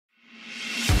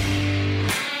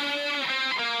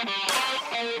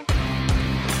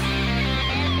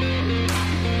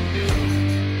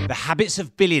habits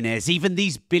of billionaires even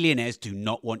these billionaires do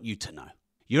not want you to know.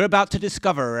 You're about to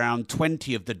discover around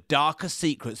 20 of the darker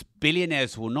secrets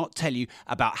billionaires will not tell you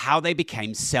about how they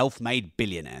became self-made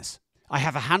billionaires. I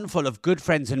have a handful of good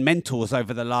friends and mentors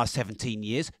over the last 17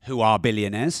 years who are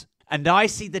billionaires, and I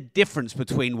see the difference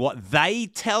between what they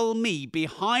tell me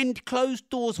behind closed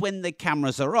doors when the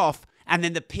cameras are off and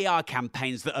then the PR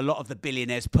campaigns that a lot of the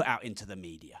billionaires put out into the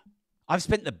media. I've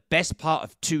spent the best part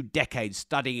of 2 decades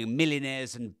studying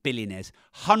millionaires and billionaires,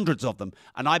 hundreds of them,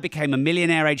 and I became a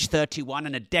millionaire age 31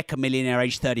 and a decamillionaire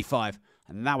age 35,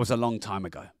 and that was a long time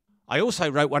ago. I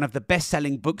also wrote one of the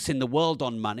best-selling books in the world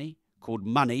on money, called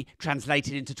Money,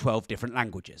 translated into 12 different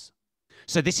languages.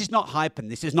 So this is not hype, and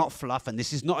this is not fluff, and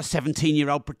this is not a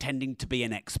 17-year-old pretending to be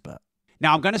an expert.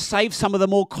 Now, I'm going to save some of the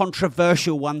more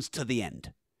controversial ones to the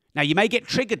end. Now, you may get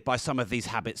triggered by some of these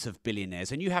habits of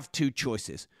billionaires, and you have 2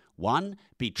 choices. 1,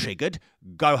 be triggered,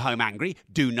 go home angry,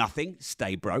 do nothing,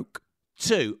 stay broke.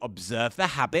 2, observe the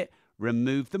habit,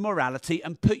 remove the morality,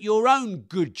 and put your own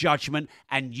good judgment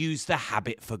and use the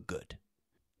habit for good.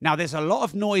 Now, there's a lot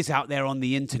of noise out there on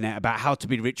the internet about how to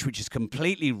be rich, which is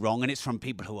completely wrong, and it's from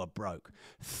people who are broke.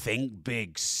 Think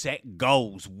big, set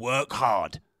goals, work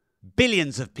hard.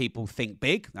 Billions of people think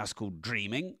big, that's called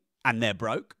dreaming, and they're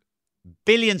broke.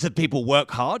 Billions of people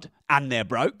work hard, and they're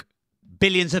broke.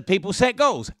 Billions of people set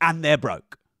goals, and they're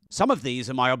broke. Some of these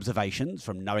are my observations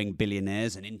from knowing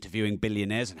billionaires and interviewing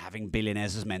billionaires and having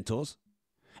billionaires as mentors.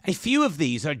 A few of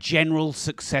these are general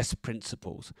success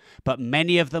principles, but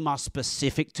many of them are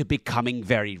specific to becoming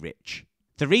very rich.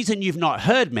 The reason you've not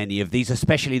heard many of these,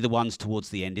 especially the ones towards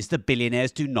the end, is the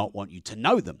billionaires do not want you to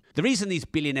know them. The reason these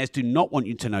billionaires do not want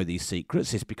you to know these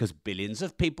secrets is because billions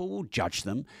of people will judge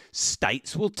them,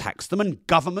 states will tax them, and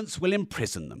governments will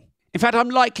imprison them. In fact, I'm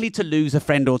likely to lose a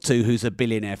friend or 2 who's a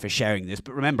billionaire for sharing this,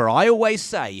 but remember, I always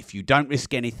say, if you don't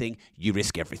risk anything, you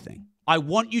risk everything. I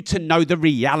want you to know the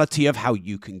reality of how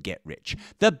you can get rich.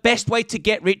 The best way to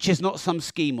get rich is not some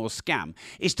scheme or scam.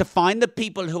 It's to find the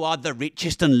people who are the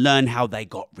richest and learn how they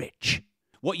got rich.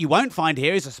 What you won't find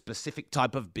here is a specific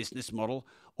type of business model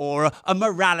or a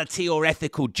morality or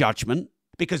ethical judgment,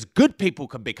 because good people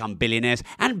can become billionaires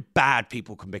and bad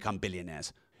people can become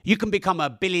billionaires. You can become a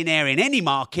billionaire in any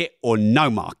market or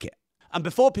no market. And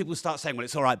before people start saying, well,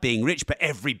 it's all right being rich, but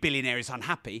every billionaire is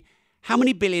unhappy, how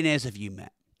many billionaires have you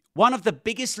met? One of the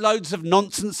biggest loads of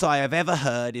nonsense I have ever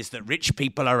heard is that rich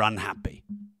people are unhappy.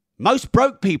 Most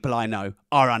broke people I know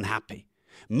are unhappy.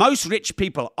 Most rich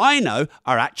people I know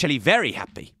are actually very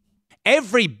happy.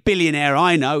 Every billionaire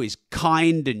I know is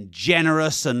kind and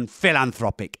generous and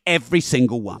philanthropic, every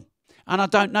single one. And I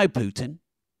don't know Putin.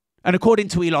 And according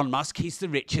to Elon Musk, he's the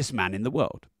richest man in the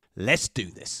world. Let's do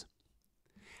this.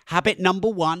 Habit number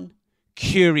 1,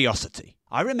 curiosity.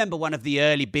 I remember one of the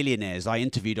early billionaires I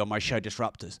interviewed on my show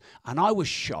Disruptors, and I was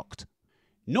shocked.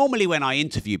 Normally when I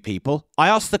interview people, I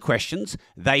ask the questions,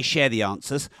 they share the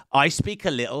answers, I speak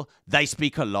a little, they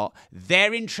speak a lot.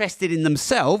 They're interested in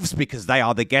themselves because they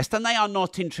are the guest, and they are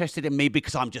not interested in me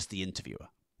because I'm just the interviewer.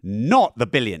 Not the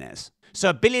billionaires. So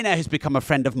a billionaire who's become a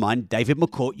friend of mine, David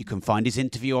McCourt, you can find his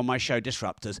interview on my show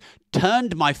Disruptors,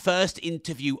 turned my first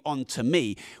interview onto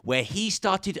me, where he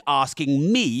started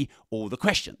asking me all the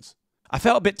questions. I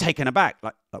felt a bit taken aback,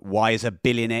 like why is a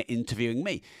billionaire interviewing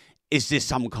me? Is this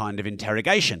some kind of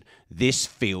interrogation? This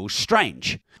feels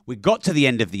strange. We got to the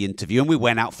end of the interview and we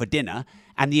went out for dinner,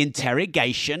 and the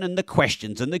interrogation and the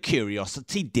questions and the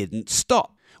curiosity didn't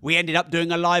stop. We ended up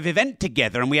doing a live event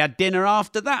together and we had dinner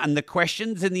after that, and the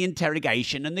questions and the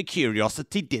interrogation and the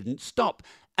curiosity didn't stop.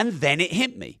 And then it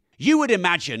hit me. You would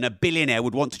imagine a billionaire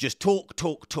would want to just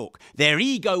talk. Their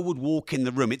ego would walk in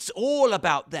the room. It's all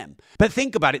about them. But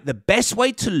think about it. The best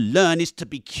way to learn is to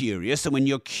be curious. And when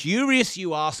you're curious,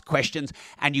 you ask questions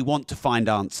and you want to find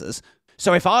answers.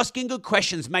 So if asking good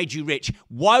questions made you rich,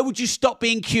 why would you stop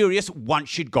being curious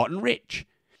once you'd gotten rich?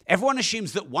 Everyone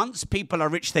assumes that once people are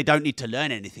rich, they don't need to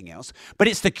learn anything else. But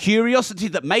it's the curiosity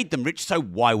that made them rich, so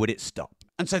why would it stop?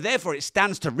 And so therefore it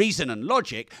stands to reason and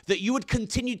logic that you would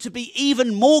continue to be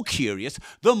even more curious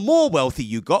the more wealthy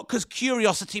you got, because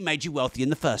curiosity made you wealthy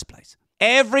in the first place.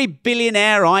 Every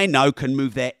billionaire I know can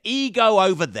move their ego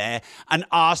over there and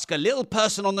ask a little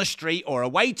person on the street or a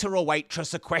waiter or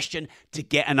waitress a question to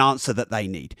get an answer that they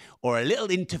need. Or a little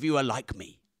interviewer like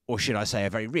me. Or should I say a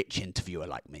very rich interviewer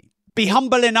like me. Be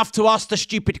humble enough to ask the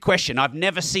stupid question. I've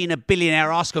never seen a billionaire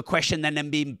ask a question then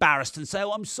be embarrassed and say,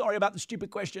 oh, I'm sorry about the stupid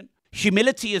question.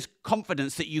 Humility is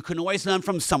confidence that you can always learn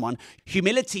from someone.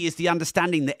 Humility is the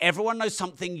understanding that everyone knows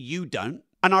something you don't.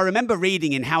 And I remember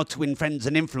reading in How to Win Friends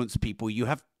and Influence People, you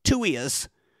have 2 ears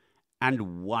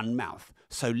and 1 mouth.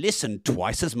 So listen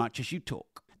twice as much as you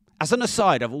talk. As an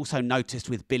aside, I've also noticed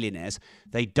with billionaires,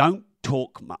 they don't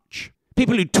talk much.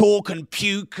 People who talk and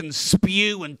puke and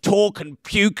spew and talk and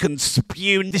puke and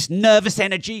spew, and this nervous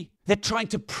energy, they're trying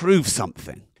to prove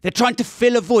something. They're trying to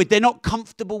fill a void. They're not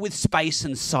comfortable with space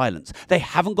and silence. They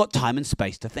haven't got time and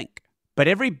space to think. But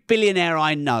every billionaire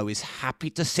I know is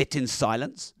happy to sit in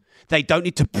silence. They don't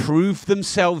need to prove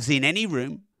themselves in any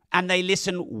room, and they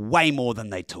listen way more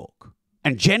than they talk.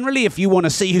 And generally, if you want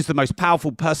to see who's the most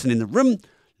powerful person in the room,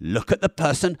 look at the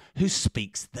person who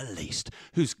speaks the least,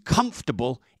 who's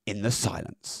comfortable in the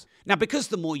silence. Now, because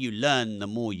the more you learn, the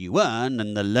more you earn,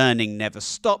 and the learning never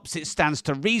stops, it stands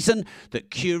to reason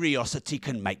that curiosity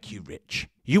can make you rich.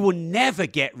 You will never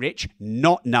get rich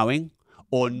not knowing,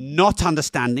 or not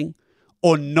understanding,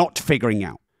 or not figuring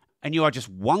out. And you are just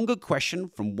one good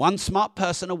question from one smart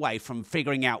person away from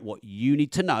figuring out what you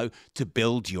need to know to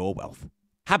build your wealth.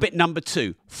 Habit number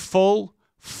 2, full,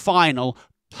 final,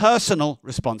 personal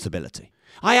responsibility.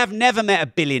 I have never met a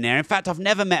billionaire, in fact, I've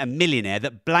never met a millionaire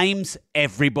that blames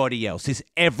everybody else. It's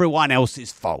everyone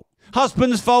else's fault.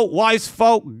 Husband's fault, wife's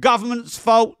fault, government's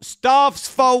fault, staff's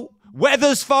fault,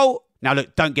 weather's fault. Now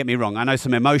look, don't get me wrong. I know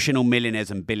some emotional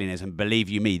millionaires and billionaires, and believe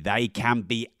you me, they can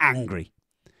be angry.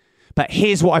 But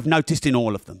here's what I've noticed in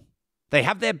all of them. They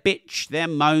have their bitch, their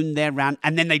moan, their rant,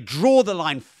 and then they draw the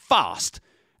line fast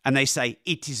and they say,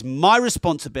 it is my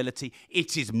responsibility,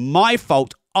 it is my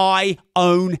fault, I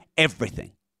own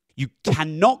everything. You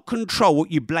cannot control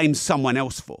what you blame someone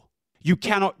else for. You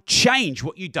cannot change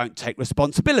what you don't take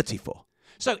responsibility for.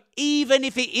 So even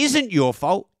if it isn't your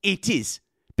fault, it is.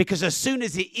 Because as soon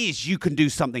as it is, you can do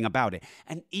something about it.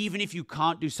 And even if you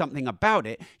can't do something about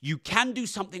it, you can do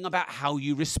something about how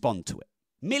you respond to it.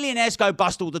 Millionaires go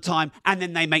bust all the time, and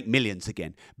then they make millions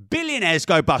again. Billionaires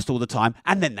go bust all the time,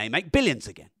 and then they make billions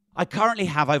again. I currently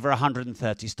have over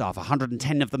 130 staff,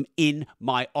 110 of them in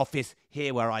my office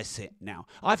here where I sit now.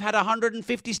 I've had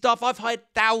 150 staff. I've hired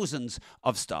thousands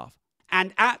of staff.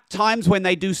 And at times when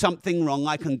they do something wrong,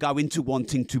 I can go into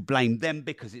wanting to blame them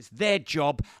because it's their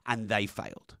job and they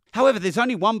failed. However, there's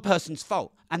only one person's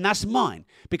fault, and that's mine,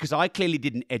 because I clearly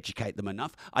didn't educate them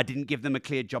enough. I didn't give them a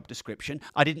clear job description.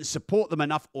 I didn't support them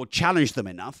enough or challenge them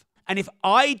enough. And if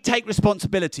I take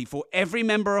responsibility for every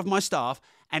member of my staff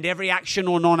and every action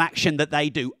or non-action that they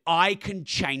do, I can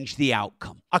change the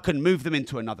outcome. I can move them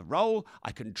into another role.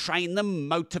 I can train them,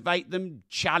 motivate them,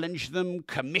 challenge them,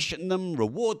 commission them,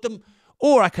 reward them,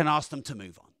 or I can ask them to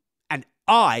move on. And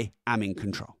I am in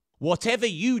control. Whatever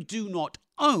you do not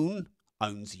own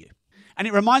owns you. And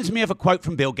it reminds me of a quote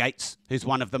from Bill Gates, who's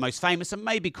one of the most famous and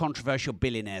maybe controversial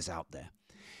billionaires out there.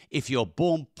 If you're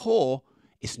born poor,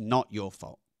 it's not your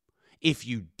fault. If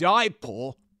you die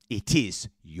poor, it is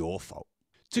your fault.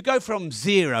 To go from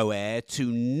zero to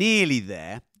nearly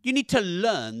there, you need to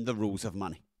learn the rules of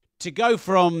money. To go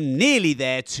from nearly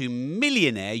there to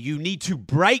millionaire, you need to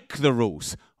break the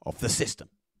rules of the system.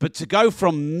 But to go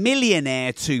from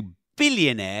millionaire to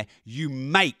billionaire, you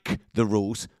make the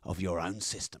rules of your own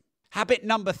system. Habit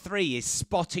number 3 is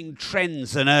spotting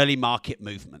trends and early market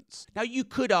movements. Now, you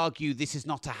could argue this is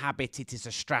not a habit, it is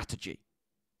a strategy.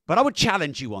 But I would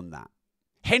challenge you on that.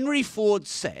 Henry Ford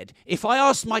said, if I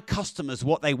asked my customers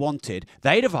what they wanted,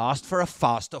 they'd have asked for a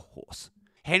faster horse.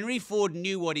 Henry Ford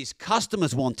knew what his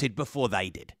customers wanted before they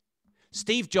did.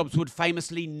 Steve Jobs would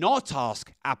famously not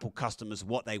ask Apple customers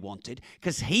what they wanted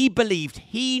because he believed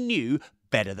he knew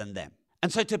better than them.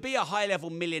 And so to be a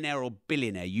high-level millionaire or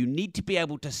billionaire, you need to be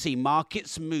able to see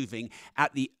markets moving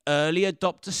at the early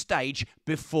adopter stage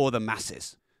before the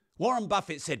masses. Warren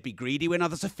Buffett said, be greedy when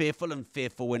others are fearful and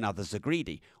fearful when others are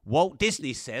greedy. Walt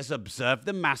Disney says, observe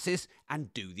the masses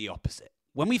and do the opposite.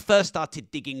 When we first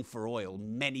started digging for oil,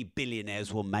 many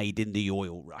billionaires were made in the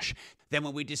oil rush. Then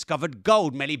when we discovered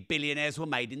gold, many billionaires were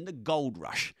made in the gold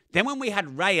rush. Then when we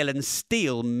had rail and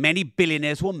steel, many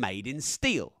billionaires were made in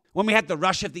steel. When we had the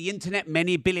rush of the internet,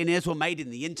 many billionaires were made in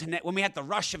the internet. When we had the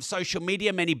rush of social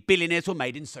media, many billionaires were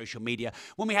made in social media.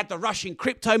 When we had the rush in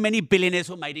crypto, many billionaires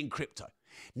were made in crypto.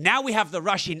 Now we have the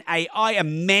rush in AI,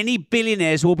 and many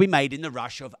billionaires will be made in the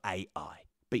rush of AI.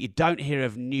 But you don't hear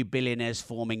of new billionaires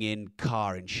forming in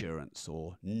car insurance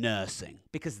or nursing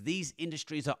because these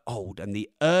industries are old and the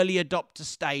early adopter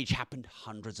stage happened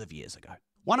hundreds of years ago.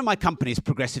 One of my companies,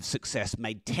 Progressive Success,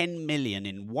 made 10 million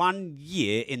in 1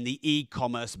 year in the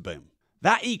e-commerce boom.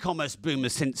 That e-commerce boom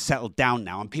has since settled down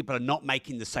now and people are not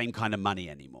making the same kind of money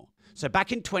anymore. So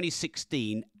back in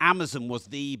 2016, Amazon was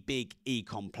the big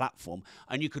e-com platform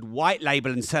and you could white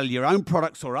label and sell your own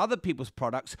products or other people's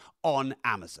products on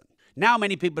Amazon. Now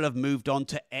many people have moved on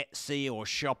to Etsy or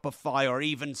Shopify or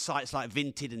even sites like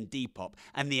Vinted and Depop,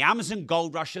 and the Amazon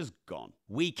gold rush has gone.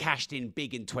 We cashed in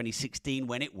big in 2016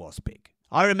 when it was big.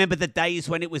 I remember the days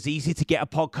when it was easy to get a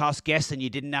podcast guest and you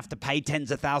didn't have to pay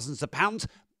tens of thousands of pounds.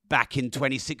 Back in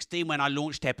 2016 when I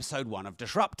launched episode 1 of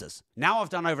Disruptors. Now I've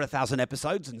done over 1,000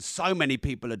 episodes and so many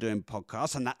people are doing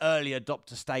podcasts and that early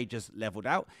adopter stage has leveled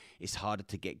out. It's harder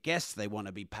to get guests, they want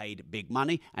to be paid big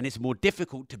money, and it's more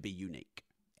difficult to be unique.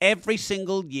 Every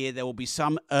single year there will be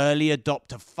some early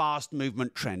adopter fast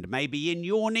movement trend, maybe in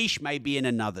your niche, maybe in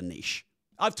another niche.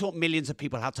 I've taught millions of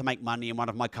people how to make money in one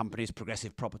of my companies,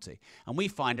 Progressive Property. And we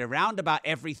find around about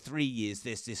every 3 years,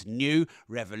 there's this new,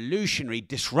 revolutionary,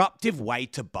 disruptive way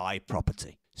to buy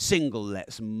property. Single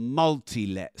lets,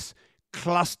 multi-lets,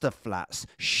 cluster flats,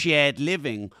 shared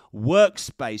living,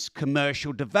 workspace,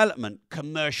 commercial development,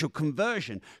 commercial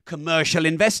conversion, commercial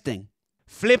investing,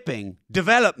 flipping,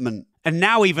 development, and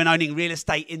now even owning real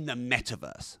estate in the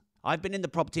metaverse. I've been in the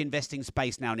property investing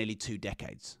space now nearly 2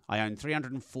 decades. I own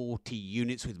 340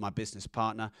 units with my business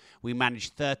partner. We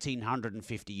manage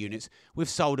 1,350 units. We've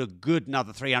sold a good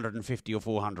another 350 or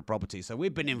 400 properties. So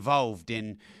we've been involved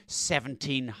in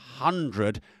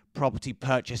 1,700 property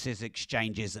purchases,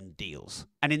 exchanges, and deals.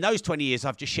 And in those 20 years,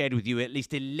 I've just shared with you at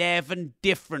least 11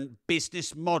 different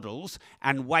business models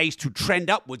and ways to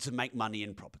trend upwards and make money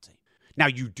in property. Now,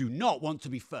 you do not want to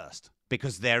be first,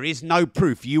 because there is no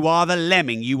proof. You are the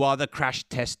lemming. You are the crash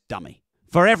test dummy.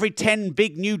 For every 10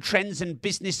 big new trends and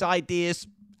business ideas,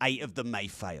 8 of them may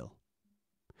fail.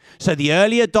 So the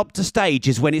early adopter stage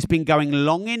is when it's been going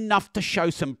long enough to show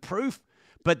some proof,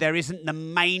 but there isn't the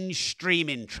mainstream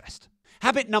interest.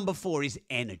 Habit number 4 is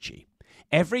energy.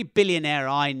 Every billionaire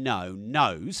I know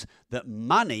knows that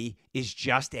money is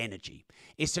just energy.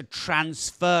 It's a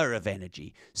transfer of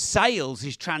energy. Sales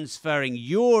is transferring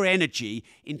your energy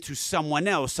into someone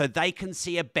else so they can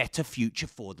see a better future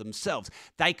for themselves.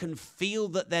 They can feel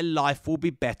that their life will be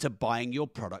better buying your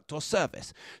product or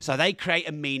service. So they create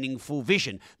a meaningful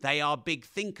vision. They are big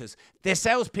thinkers. Their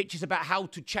sales pitch is about how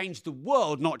to change the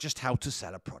world, not just how to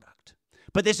sell a product.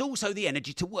 But there's also the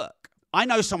energy to work. I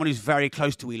know someone who's very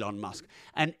close to Elon Musk,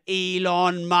 and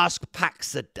Elon Musk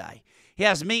packs a day. He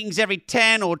has meetings every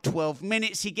 10 or 12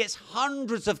 minutes. He gets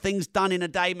hundreds of things done in a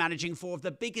day, managing 4 of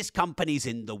the biggest companies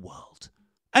in the world.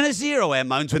 And a zero-hour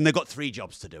moans when they've got 3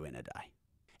 jobs to do in a day.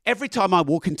 Every time I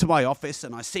walk into my office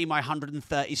and I see my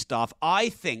 130 staff, I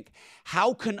think,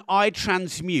 how can I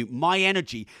transmute my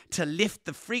energy to lift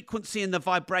the frequency and the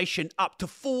vibration up to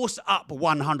force up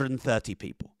 130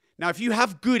 people? Now, if you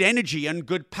have good energy and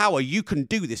good power, you can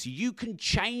do this. You can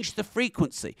change the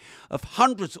frequency of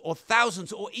hundreds or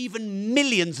thousands or even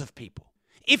millions of people.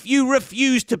 If you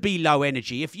refuse to be low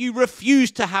energy, if you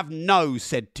refuse to have no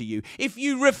said to you, if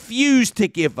you refuse to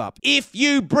give up, if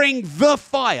you bring the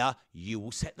fire, you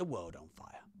will set the world on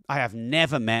fire. I have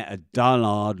never met a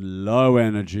dullard,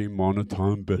 low-energy,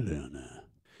 monotone billionaire.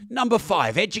 Number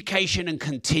 5, education and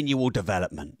continual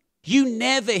development. You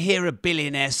never hear a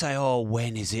billionaire say, oh,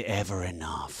 when is it ever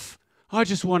enough? I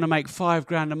just want to make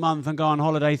 $5,000 a month and go on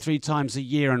holiday 3 times a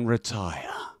year and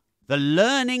retire. The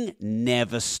learning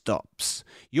never stops.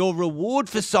 Your reward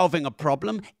for solving a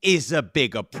problem is a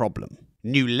bigger problem.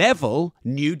 New level,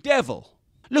 new devil.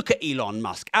 Look at Elon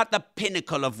Musk, at the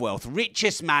pinnacle of wealth,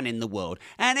 richest man in the world.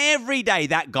 And every day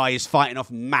that guy is fighting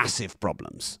off massive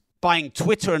problems. Buying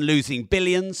Twitter and losing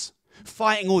billions.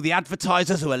 Fighting all the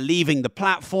advertisers who are leaving the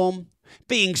platform,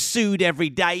 being sued every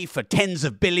day for tens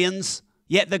of billions.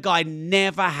 Yet the guy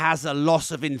never has a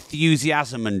loss of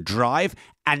enthusiasm and drive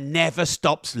and never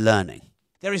stops learning.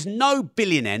 There is no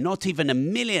billionaire, not even a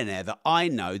millionaire that I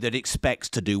know that expects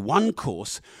to do 1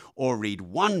 course or read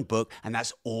 1 book and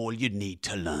that's all you need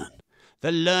to learn.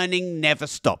 The learning never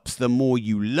stops. The more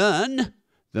you learn,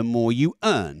 the more you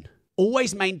earn.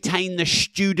 Always maintain the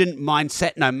student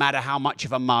mindset no matter how much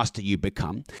of a master you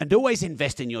become. And always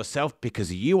invest in yourself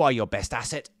because you are your best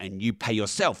asset and you pay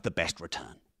yourself the best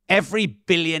return. Every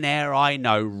billionaire I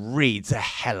know reads a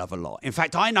hell of a lot. In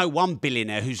fact, I know one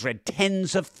billionaire who's read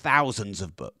tens of thousands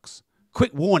of books.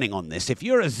 Quick warning on this, if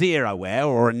you're a zero-ware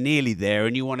or a nearly there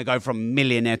and you want to go from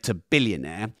millionaire to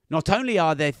billionaire, not only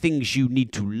are there things you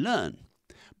need to learn,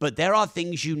 but there are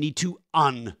things you need to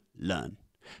unlearn.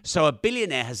 So a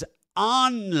billionaire has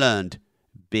unlearned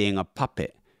being a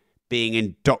puppet, being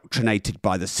indoctrinated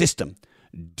by the system,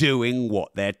 doing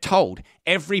what they're told.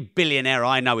 Every billionaire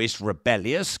I know is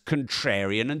rebellious,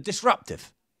 contrarian, and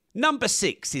disruptive. Number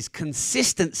 6 is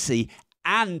consistency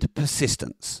and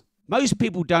persistence. Most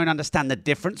people don't understand the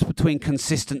difference between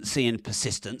consistency and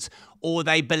persistence, or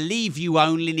they believe you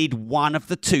only need one of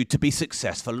the two to be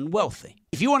successful and wealthy.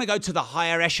 If you want to go to the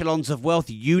higher echelons of wealth,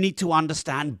 you need to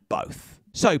understand both.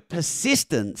 So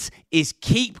persistence is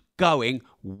keep going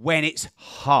when it's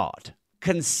hard.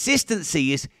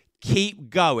 Consistency is keep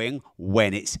going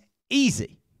when it's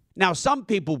easy. Now, some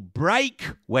people break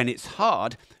when it's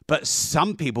hard, but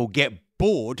some people get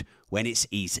bored when it's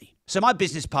easy. So my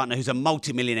business partner, who's a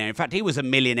multimillionaire, in fact, he was a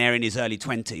millionaire in his early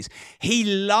 20s, he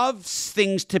loves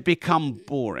things to become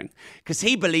boring because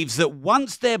he believes that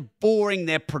once they're boring,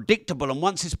 they're predictable. And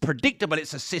once it's predictable,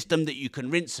 it's a system that you can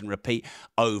rinse and repeat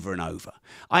over and over.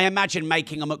 I imagine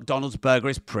making a McDonald's burger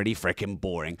is pretty freaking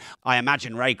boring. I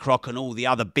imagine Ray Kroc and all the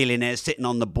other billionaires sitting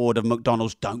on the board of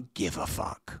McDonald's don't give a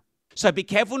fuck. So be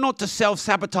careful not to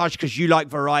self-sabotage because you like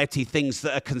variety things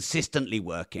that are consistently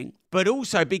working. But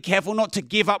also be careful not to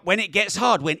give up when it gets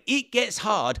hard. When it gets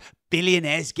hard,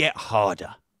 billionaires get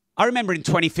harder. I remember in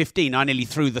 2015, I nearly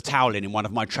threw the towel in one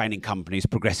of my training companies,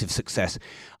 Progressive Success.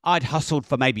 I'd hustled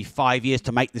for maybe 5 years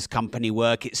to make this company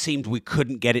work. It seemed we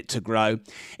couldn't get it to grow.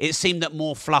 It seemed that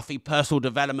more fluffy personal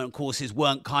development courses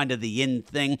weren't kind of the in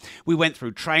thing. We went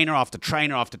through trainer after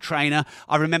trainer after trainer.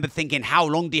 I remember thinking, how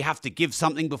long do you have to give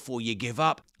something before you give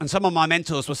up? And some of my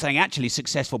mentors were saying, actually,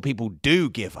 successful people do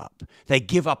give up. They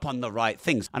give up on the right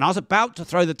things. And I was about to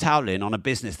throw the towel in on a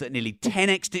business that nearly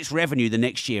 10x'd its revenue the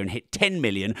next year and hit 10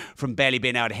 million from barely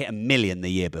being able to hit 1 million the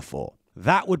year before.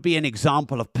 That would be an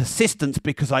example of persistence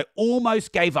because I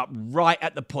almost gave up right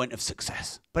at the point of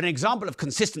success. But an example of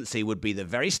consistency would be the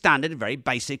very standard, very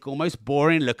basic, almost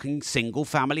boring looking single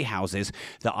family houses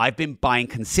that I've been buying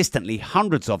consistently,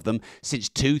 hundreds of them, since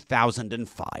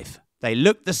 2005. They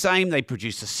look the same, they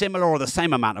produce a similar or the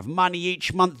same amount of money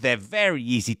each month, they're very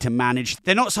easy to manage.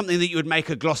 They're not something that you would make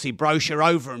a glossy brochure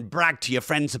over and brag to your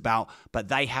friends about, but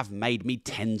they have made me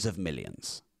tens of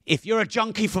millions. If you're a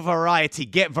junkie for variety,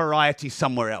 get variety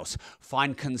somewhere else.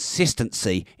 Find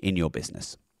consistency in your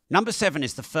business. Number 7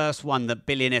 is the first one that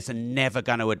billionaires are never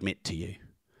going to admit to you,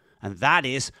 and that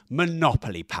is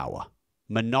monopoly power.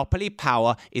 Monopoly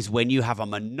power is when you have a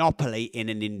monopoly in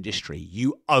an industry.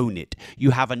 You own it.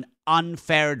 You have an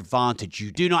unfair advantage.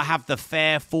 You do not have the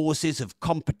fair forces of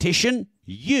competition.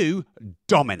 You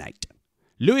dominate.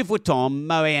 Louis Vuitton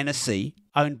Moet Hennessy,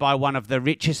 owned by one of the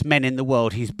richest men in the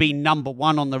world, he's been number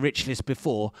 1 on the rich list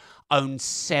before, owns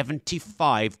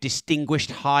 75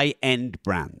 distinguished high-end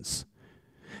brands.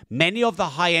 Many of the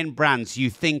high-end brands you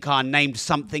think are named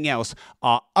something else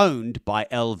are owned by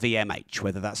LVMH,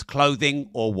 whether that's clothing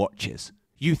or watches.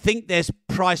 You think there's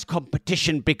price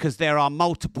competition because there are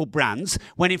multiple brands,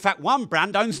 when in fact one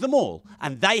brand owns them all,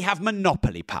 and they have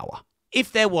monopoly power.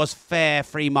 If there was fair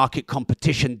free market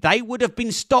competition, they would have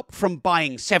been stopped from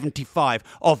buying 75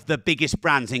 of the biggest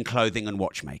brands in clothing and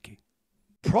watchmaking.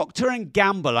 Procter &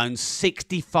 Gamble owns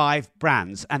 65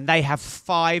 brands, and they have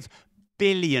 5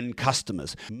 billion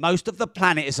customers. Most of the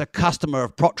planet is a customer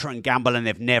of Procter & Gamble and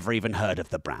they've never even heard of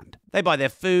the brand. They buy their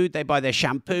food, they buy their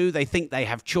shampoo, they think they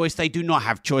have choice. They do not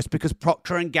have choice because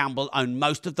Procter & Gamble own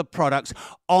most of the products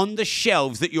on the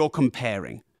shelves that you're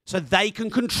comparing. So they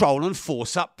can control and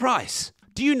force up price.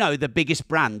 Do you know the biggest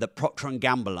brand that Procter &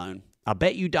 Gamble own? I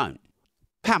bet you don't.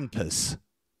 Pampers.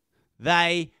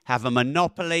 They have a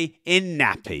monopoly in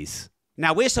nappies.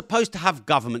 Now, we're supposed to have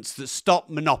governments that stop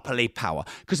monopoly power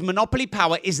because monopoly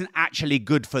power isn't actually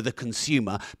good for the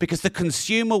consumer because the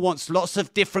consumer wants lots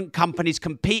of different companies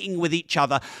competing with each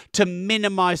other to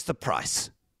minimize the price.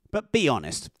 But be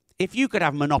honest, if you could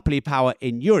have monopoly power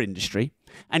in your industry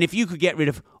and if you could get rid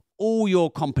of all your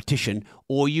competition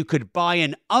or you could buy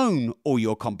and own all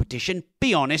your competition,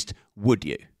 be honest, would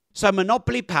you? So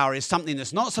monopoly power is something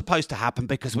that's not supposed to happen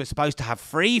because we're supposed to have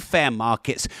free, fair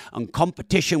markets and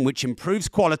competition which improves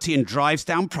quality and drives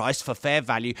down price for fair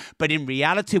value. But in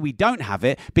reality, we don't have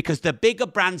it because the bigger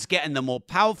brands get and the more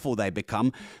powerful they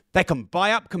become, they can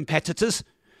buy up competitors,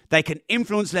 they can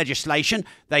influence legislation,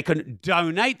 they can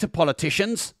donate to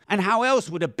politicians. And how else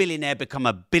would a billionaire become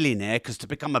a billionaire? Because to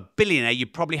become a billionaire, you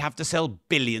probably have to sell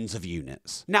billions of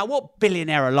units. Now, what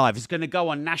billionaire alive is going to go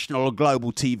on national or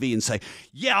global TV and say,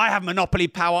 yeah, I have monopoly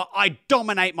power, I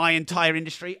dominate my entire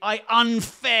industry, I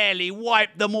unfairly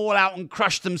wiped them all out and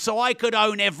crushed them so I could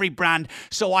own every brand,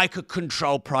 so I could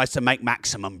control price and make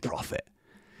maximum profit?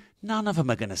 None of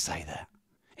them are going to say that.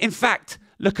 In fact,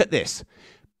 look at this.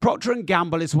 Procter &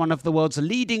 Gamble is one of the world's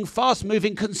leading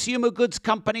fast-moving consumer goods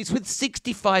companies with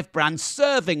 65 brands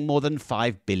serving more than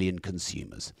 5 billion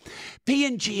consumers.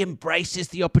 P&G embraces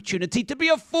the opportunity to be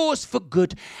a force for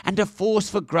good and a force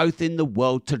for growth in the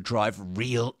world to drive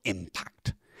real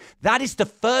impact. That is the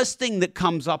first thing that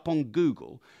comes up on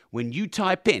Google when you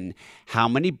type in, how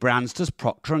many brands does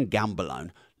Procter & Gamble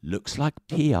own? Looks like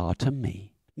PR to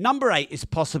me. Number 8 is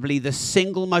possibly the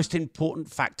single most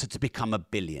important factor to become a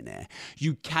billionaire.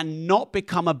 You cannot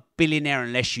become a billionaire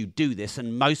unless you do this,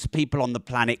 and most people on the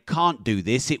planet can't do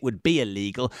this. It would be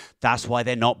illegal. That's why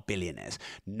they're not billionaires.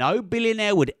 No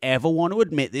billionaire would ever want to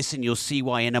admit this, and you'll see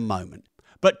why in a moment.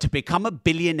 But to become a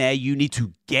billionaire, you need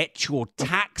to get your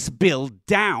tax bill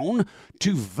down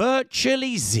to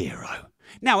virtually zero.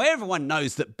 Now, everyone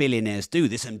knows that billionaires do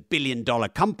this and billion-dollar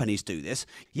companies do this,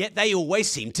 yet they always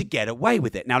seem to get away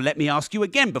with it. Now, let me ask you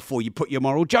again before you put your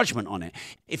moral judgment on it.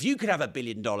 If you could have a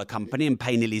billion-dollar company and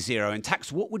pay nearly zero in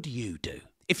tax, what would you do?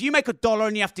 If you make $1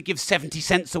 and you have to give 70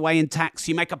 cents away in tax,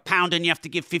 you make £1 and you have to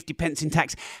give 50 pence in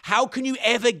tax, how can you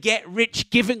ever get rich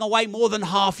giving away more than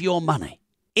half your money?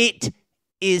 It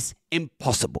is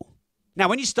impossible. Now,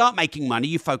 when you start making money,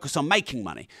 you focus on making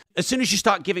money. As soon as you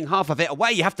start giving half of it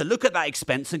away, you have to look at that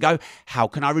expense and go, how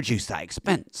can I reduce that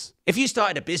expense? If you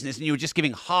started a business and you were just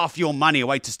giving half your money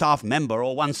away to staff member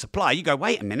or one supplier, you go,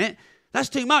 wait a minute, that's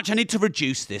too much. I need to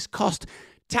reduce this cost.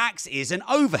 Tax is an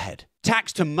overhead.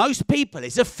 Tax to most people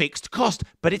is a fixed cost,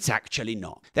 but it's actually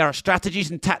not. There are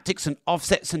strategies and tactics and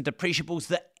offsets and depreciables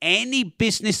that any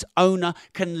business owner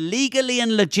can legally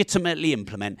and legitimately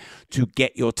implement to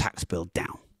get your tax bill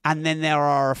down. And then there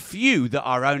are a few that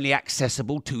are only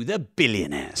accessible to the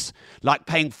billionaires, like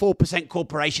paying 4%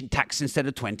 corporation tax instead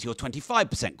of 20 or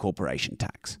 25% corporation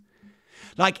tax.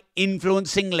 Like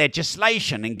influencing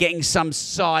legislation and getting some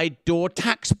side door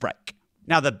tax break.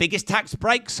 Now, the biggest tax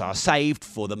breaks are saved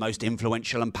for the most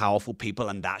influential and powerful people,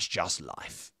 and that's just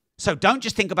life. So don't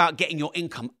just think about getting your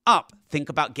income up, think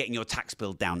about getting your tax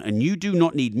bill down. And you do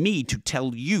not need me to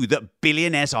tell you that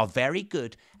billionaires are very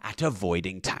good at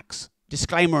avoiding tax.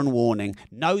 Disclaimer and warning,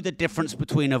 know the difference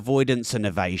between avoidance and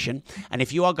evasion. And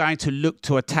if you are going to look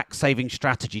to a tax-saving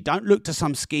strategy, don't look to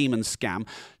some scheme and scam.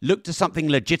 Look to something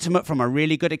legitimate from a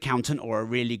really good accountant or a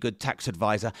really good tax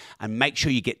advisor, and make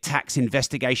sure you get tax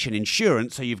investigation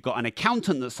insurance so you've got an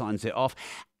accountant that signs it off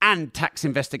and tax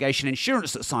investigation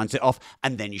insurance that signs it off,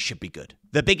 and then you should be good.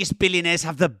 The biggest billionaires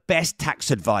have the best tax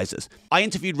advisors. I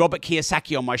interviewed Robert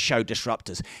Kiyosaki on my show,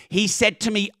 Disruptors. He said to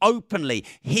me openly,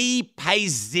 he pays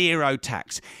zero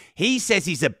tax. He says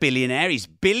he's a billionaire, he's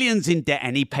billions in debt,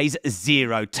 and he pays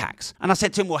zero tax. And I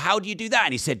said to him, well, how do you do that?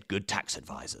 And he said, good tax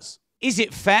advisors. Is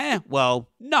it fair? Well,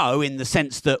 no, in the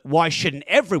sense that why shouldn't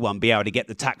everyone be able to get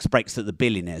the tax breaks that the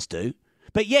billionaires do?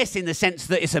 But yes, in the sense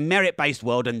that it's a merit-based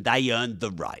world and they earned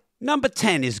the right. Number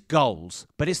 10 is goals,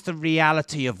 but it's the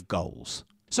reality of goals.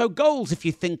 So goals, if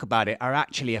you think about it, are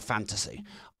actually a fantasy.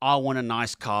 I want a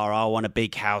nice car, I want a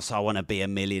big house, I want to be a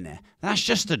millionaire. That's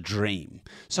just a dream.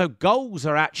 So goals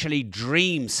are actually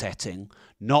dream setting,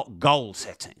 not goal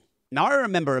setting. Now, I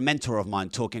remember a mentor of mine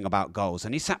talking about goals,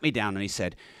 and he sat me down and he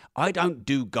said, I don't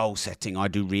do goal setting, I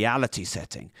do reality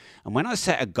setting. And when I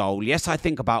set a goal, yes, I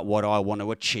think about what I want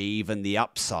to achieve and the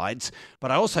upsides,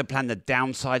 but I also plan the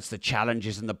downsides, the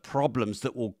challenges, and the problems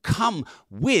that will come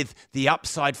with the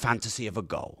upside fantasy of a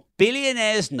goal.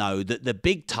 Billionaires know that the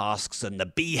big tasks and the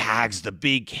BHAGs, the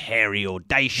big, hairy,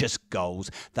 audacious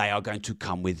goals, they are going to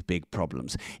come with big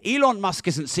problems. Elon Musk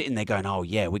isn't sitting there going, oh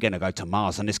yeah, we're going to go to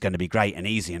Mars and it's going to be great and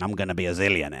easy and I'm going to be a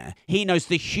zillionaire. He knows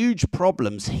the huge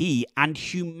problems he and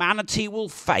humanity will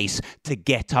face to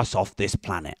get us off this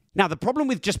planet. Now, the problem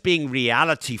with just being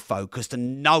reality focused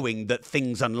and knowing that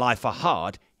things in life are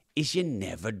hard is you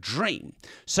never dream.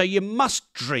 So you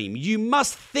must dream. You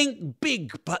must think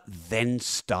big, but then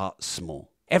start small.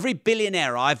 Every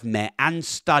billionaire I've met and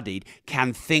studied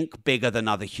can think bigger than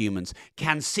other humans,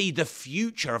 can see the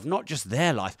future of not just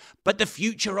their life, but the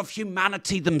future of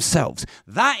humanity themselves.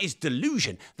 That is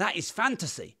delusion. That is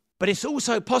fantasy. But it's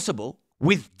also possible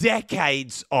with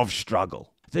decades of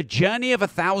struggle. The journey of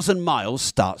 1,000 miles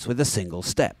starts with a single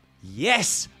step.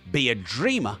 Yes, be a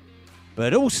dreamer,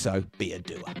 but also be a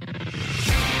doer.